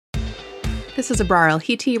This is Abrar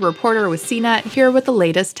El-Hiti, reporter with CNET, here with the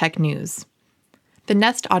latest tech news. The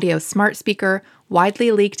Nest Audio smart speaker,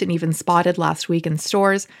 widely leaked and even spotted last week in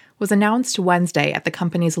stores, was announced Wednesday at the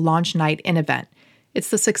company's launch night event. It's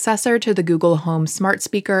the successor to the Google Home smart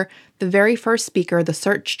speaker, the very first speaker the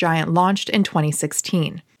search giant launched in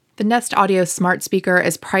 2016. The Nest Audio smart speaker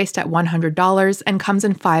is priced at $100 and comes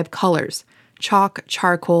in 5 colors: chalk,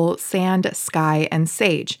 charcoal, sand, sky, and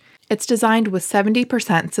sage. It's designed with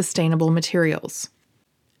 70% sustainable materials.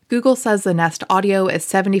 Google says the Nest Audio is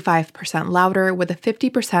 75% louder with a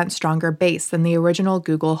 50% stronger bass than the original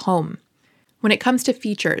Google Home. When it comes to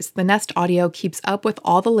features, the Nest Audio keeps up with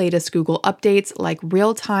all the latest Google updates like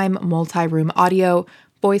real-time multi-room audio,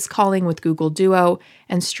 voice calling with Google Duo,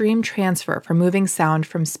 and stream transfer for moving sound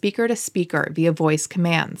from speaker to speaker via voice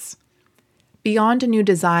commands. Beyond a new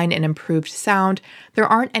design and improved sound, there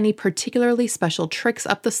aren't any particularly special tricks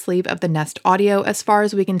up the sleeve of the Nest Audio as far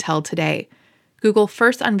as we can tell today. Google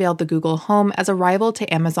first unveiled the Google Home as a rival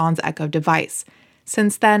to Amazon's Echo device.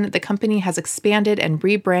 Since then, the company has expanded and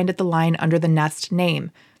rebranded the line under the Nest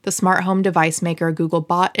name, the smart home device maker Google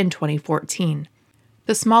bought in 2014.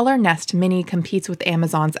 The smaller Nest Mini competes with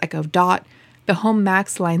Amazon's Echo Dot, the Home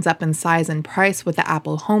Max lines up in size and price with the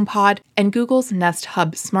Apple HomePod, and Google's Nest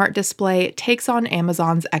Hub Smart Display takes on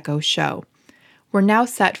Amazon's Echo Show. We're now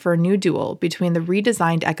set for a new duel between the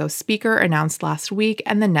redesigned Echo speaker announced last week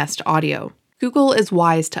and the Nest Audio. Google is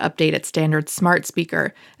wise to update its standard smart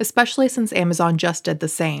speaker, especially since Amazon just did the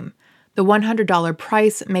same. The $100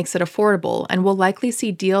 price makes it affordable and will likely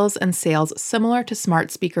see deals and sales similar to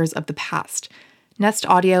smart speakers of the past. Nest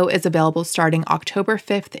Audio is available starting October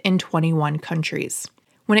 5th in 21 countries.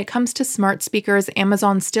 When it comes to smart speakers,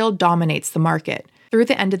 Amazon still dominates the market. Through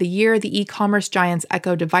the end of the year, the e-commerce giant's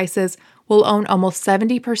Echo devices will own almost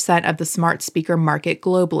 70% of the smart speaker market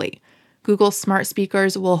globally. Google's smart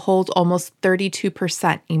speakers will hold almost 32%,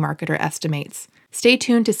 eMarketer estimates. Stay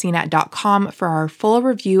tuned to CNET.com for our full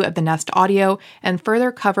review of the Nest Audio and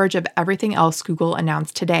further coverage of everything else Google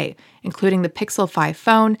announced today, including the Pixel 5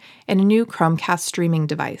 phone and a new Chromecast streaming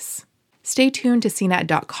device. Stay tuned to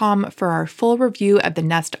CNET.com for our full review of the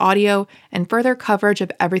Nest Audio and further coverage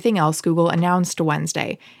of everything else Google announced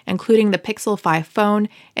Wednesday, including the Pixel 5 phone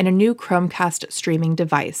and a new Chromecast streaming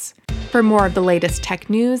device. For more of the latest tech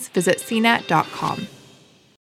news, visit CNET.com.